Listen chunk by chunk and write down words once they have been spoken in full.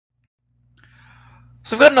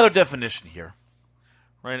So I've got another definition here,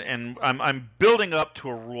 right? And I'm building up to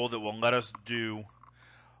a rule that will let us do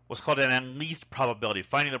what's called an at least probability,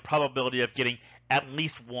 finding the probability of getting at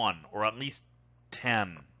least 1 or at least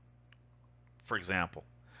 10, for example.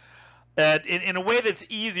 In a way that's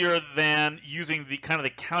easier than using the kind of the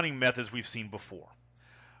counting methods we've seen before,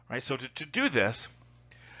 right? So to do this,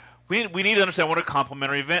 we need to understand what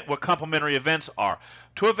complementary events are.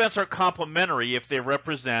 Two events are complementary if they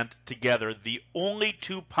represent together the only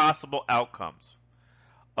two possible outcomes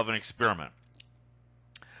of an experiment.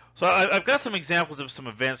 So I've got some examples of some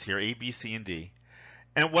events here, A, B, C, and D.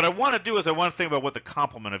 And what I want to do is I want to think about what the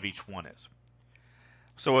complement of each one is.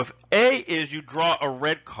 So if A is you draw a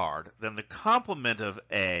red card, then the complement of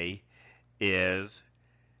A is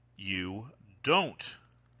you don't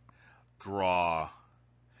draw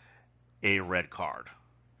a red card,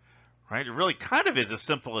 right? It really kind of is as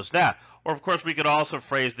simple as that. Or of course we could also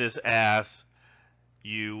phrase this as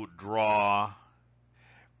you draw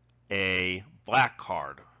a black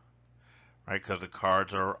card, right? Because the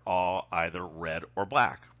cards are all either red or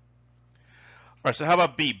black. All right, so how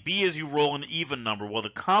about B? B is you roll an even number. Well,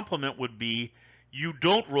 the complement would be you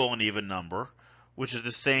don't roll an even number, which is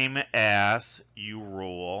the same as you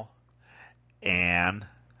roll an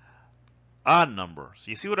odd number. So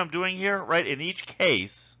you see what I'm doing here, right? In each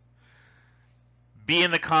case, B in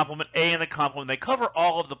the complement, A in the complement, they cover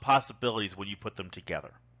all of the possibilities when you put them together.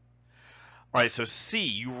 All right, so C,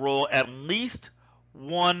 you roll at least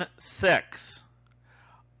 1 6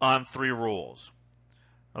 on 3 rolls.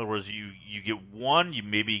 In other words, you get 1, you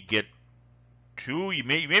maybe get 2, you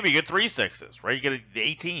maybe get 3 6s, right? You get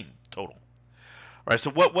 18 total. All right, so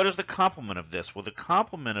what is the complement of this? Well, the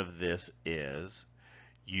complement of this is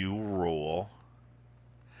you roll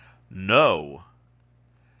no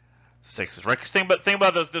 6s, right? Think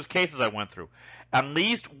about those cases I went through. At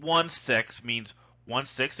least 1 6 means 1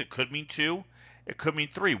 6. It could mean 2. It could mean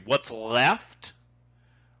 3. What's left?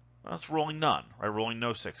 Well, it's rolling none, right? Rolling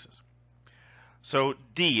no 6s. So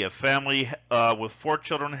D, a family with 4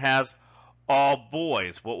 children has all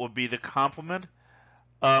boys. What would be the complement?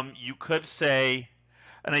 You could say,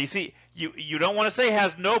 and you see, you don't want to say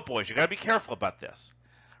has no boys. You got to be careful about this,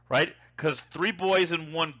 right? Because 3 boys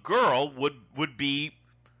and 1 girl would be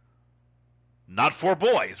not 4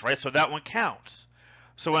 boys, right? So that one counts.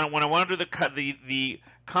 So when I want to do the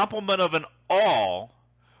complement of an all,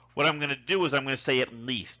 what I'm going to do is I'm going to say at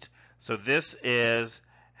least. So this is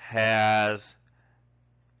has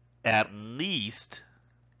at least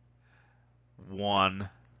 1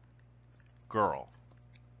 girl.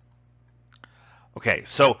 Okay,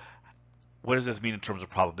 so what does this mean in terms of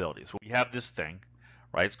probabilities? Well, we have this thing,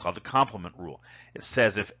 right? It's called the complement rule. It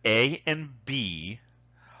says if A and B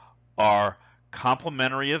are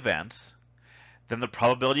complementary events, then the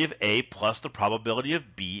probability of A plus the probability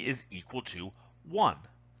of B is equal to 1.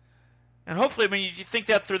 And hopefully, I mean, if you think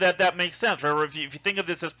that through, that makes sense, right? Or if you think of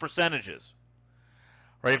this as percentages,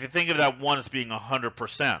 right? If you think of that 1 as being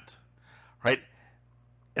 100%, right?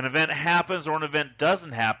 An event happens or an event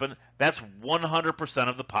doesn't happen, that's 100%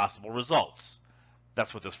 of the possible results.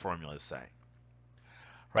 That's what this formula is saying.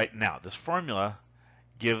 Right now, this formula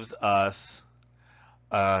gives us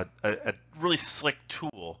a really slick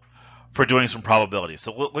tool for doing some probabilities.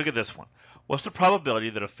 So look at this one. What's the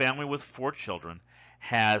probability that a family with 4 children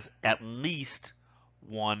has at least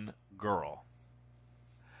 1 girl?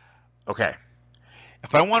 Okay.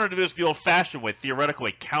 If I want to do this the old-fashioned way, theoretical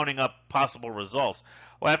way, counting up possible results,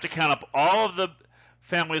 well, I have to count up all of the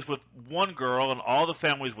families with 1 girl and all the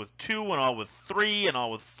families with 2 and all with 3 and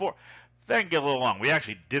all with 4. That can get a little long. We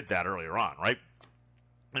actually did that earlier on, right?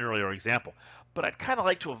 An earlier example. But I'd kind of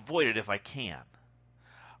like to avoid it if I can.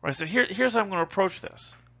 Right, so here's how I'm going to approach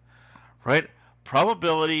this. Right?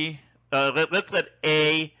 Probability, let's let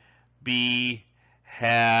A, B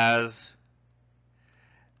has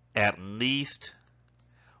at least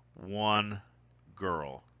 1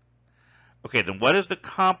 girl. Okay, then what is the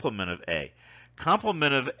complement of A?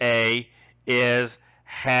 Complement of A is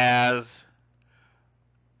has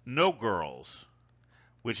no girls,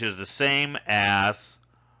 which is the same as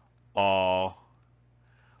all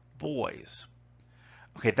boys.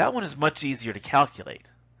 Okay, that one is much easier to calculate.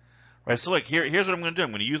 Right, so look, here's what I'm going to do. I'm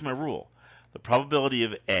going to use my rule. The probability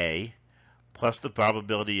of A plus the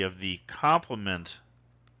probability of the complement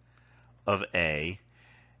of A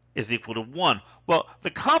is equal to 1. Well, the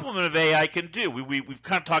complement of A I can do. We've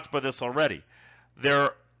kind of talked about this already.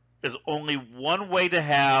 There is only one way to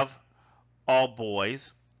have all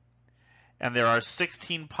boys, and there are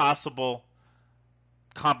 16 possible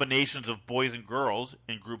combinations of boys and girls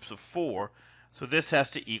in groups of 4. So this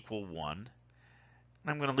has to equal 1.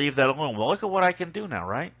 I'm going to leave that alone. Well, look at what I can do now,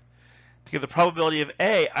 right? To get the probability of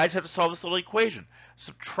A, I just have to solve this little equation.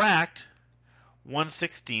 Subtract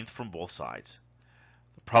 1/16 from both sides.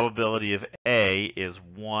 The probability of A is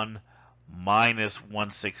 1 minus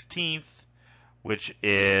 1/16, which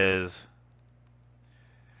is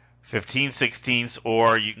 15/16,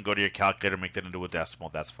 or you can go to your calculator and make that into a decimal.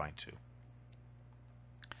 That's fine too.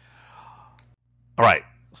 All right.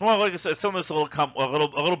 So like I said, some of this a little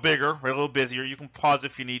bigger, a little busier. You can pause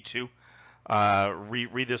if you need to.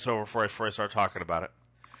 Read this over before I start talking about it.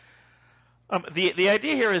 The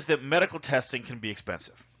idea here is that medical testing can be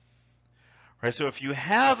expensive. Right? So if you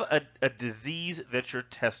have a disease that you're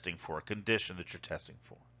testing for, a condition that you're testing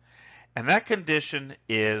for, and that condition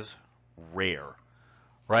is rare,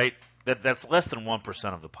 right? That's less than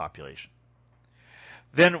 1% of the population.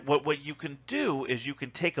 Then what you can do is you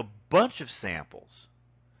can take a bunch of samples,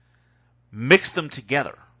 mix them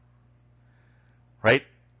together, right?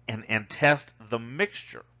 And test the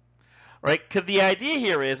mixture, right? Because the idea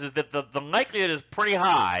here is that the likelihood is pretty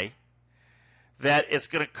high that it's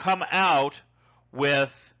going to come out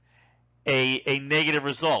with a negative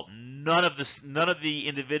result. None of the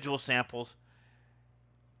individual samples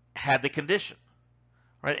had the condition,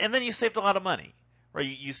 right? And then you saved a lot of money, right?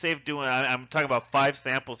 You saved doing. I'm talking about 5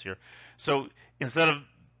 samples here. So instead of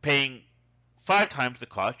paying 5 times the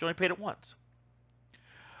cost, you only paid it once.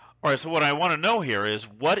 All right. So what I want to know here is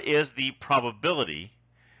what is the probability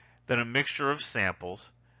that a mixture of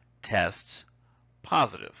samples tests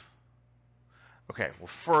positive? Okay. Well,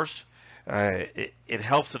 first. It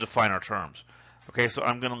helps to define our terms. Okay, so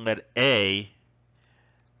I'm going to let A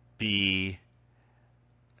be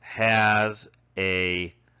has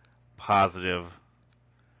a positive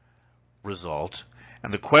result,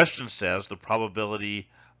 and the question says the probability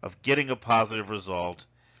of getting a positive result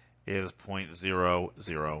is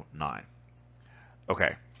 0.009.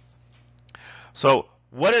 Okay, so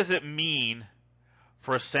what does it mean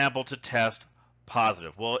for a sample to test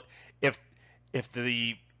positive? Well, if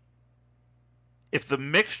the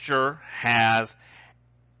mixture has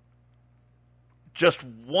just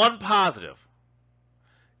one positive,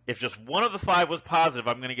 if just one of the 5 was positive,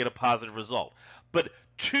 I'm going to get a positive result. But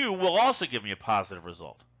 2 will also give me a positive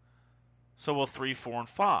result. So will 3, 4, and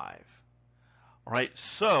 5. All right.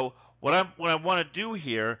 So what I want to do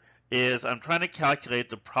here is I'm trying to calculate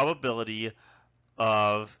the probability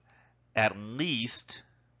of at least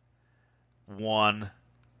one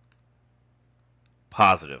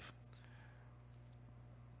positive.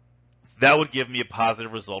 That would give me a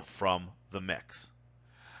positive result from the mix.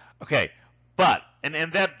 Okay, but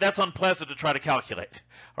and that's unpleasant to try to calculate.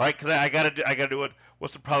 All right, because I gotta do it.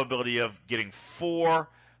 What's the probability of getting 4,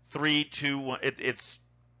 3, 2, 1?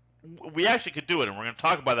 We actually could do it, and we're going to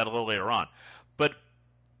talk about that a little later on. But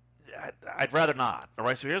I'd rather not. All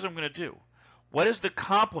right, so here's what I'm going to do. What is the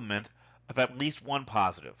complement of at least one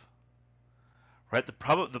positive? Right, the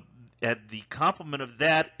complement of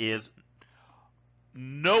that is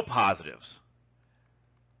no positives.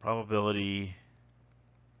 Probability,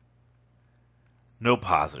 no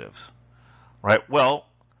positives. Right? Well,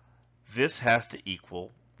 this has to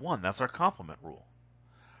equal 1. That's our complement rule.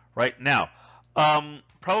 Right? Now,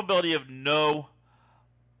 probability of no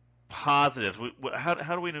positives. How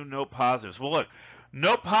do we know no positives? Well, look,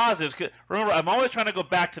 no positives. Remember, I'm always trying to go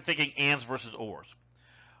back to thinking ands versus ors.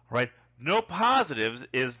 Right? No positives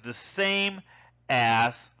is the same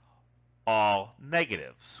as all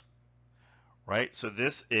negatives, right? So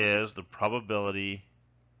this is the probability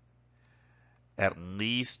at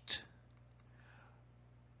least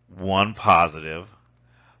one positive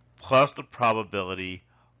plus the probability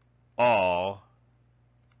all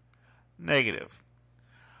negative.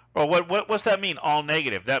 Well, what's that mean, all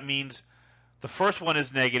negative? That means the first one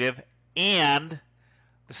is negative and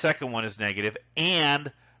the second one is negative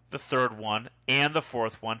and the third one and the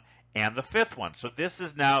fourth one and the fifth one. So this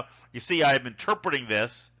is now, you see, I'm interpreting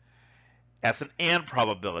this as an and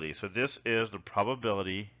probability. So this is the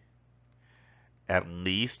probability at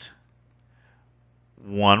least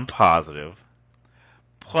one positive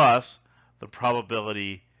plus the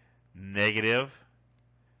probability negative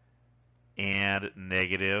and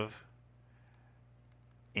negative,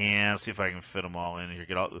 and see if I can fit them all in here.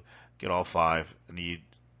 Get all 5. I need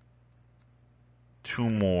 2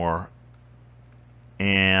 more.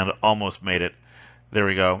 And almost made it. There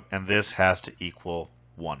we go. And this has to equal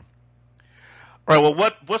 1. All right, well,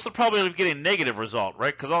 what's the probability of getting a negative result,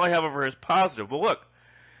 right? Because all I have over here is positive. Well, look,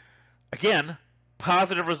 again,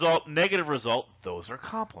 positive result, negative result, those are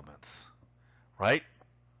complements, right?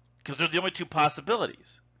 Because they're the only 2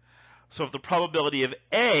 possibilities. So if the probability of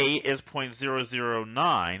A is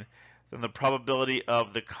 0.009, then the probability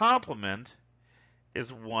of the complement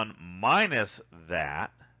is 1 minus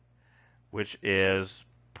that, which is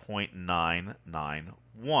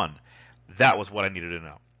 0.991. That was what I needed to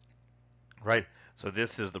know, right? So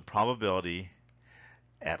this is the probability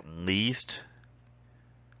at least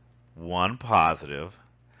one positive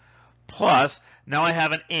plus, now I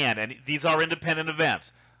have an and these are independent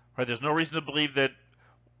events, right? There's no reason to believe that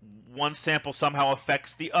one sample somehow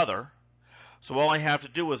affects the other. So all I have to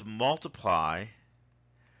do is multiply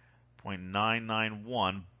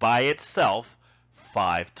 0.991 by itself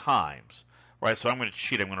 5 times, right? So I'm going to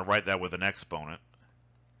cheat. I'm going to write that with an exponent.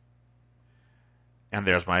 And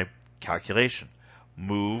there's my calculation.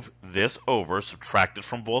 Move this over, subtract it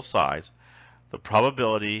from both sides. The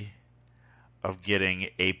probability of getting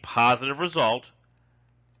a positive result,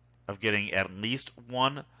 of getting at least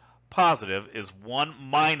one positive, is 1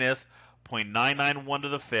 minus 0.991 to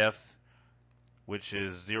the fifth, which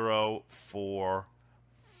is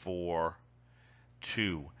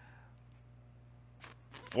 0.442.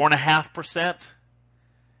 4.5%,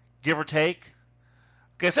 give or take.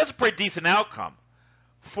 Okay, so that's a pretty decent outcome.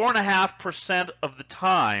 4.5% of the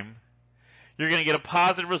time, you're going to get a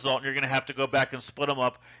positive result, and you're going to have to go back and split them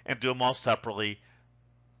up and do them all separately,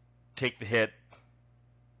 take the hit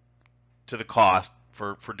to the cost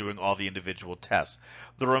for doing all the individual tests.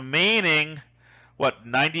 The remaining,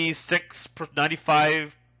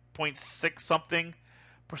 95.6 something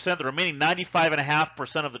percent, the remaining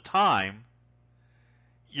 95.5% of the time,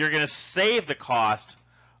 you're going to save the cost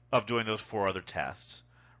of doing those 4 other tests,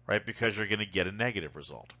 right? Because you're going to get a negative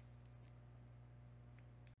result.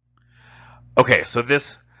 Okay, so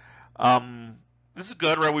this is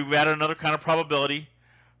good, right? We've added another kind of probability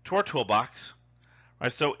to our toolbox.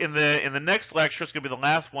 Right, so in the next lecture, it's going to be the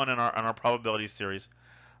last one in our probability series.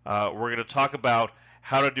 We're going to talk about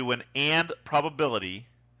how to do an and probability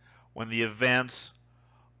when the events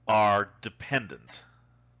are dependent.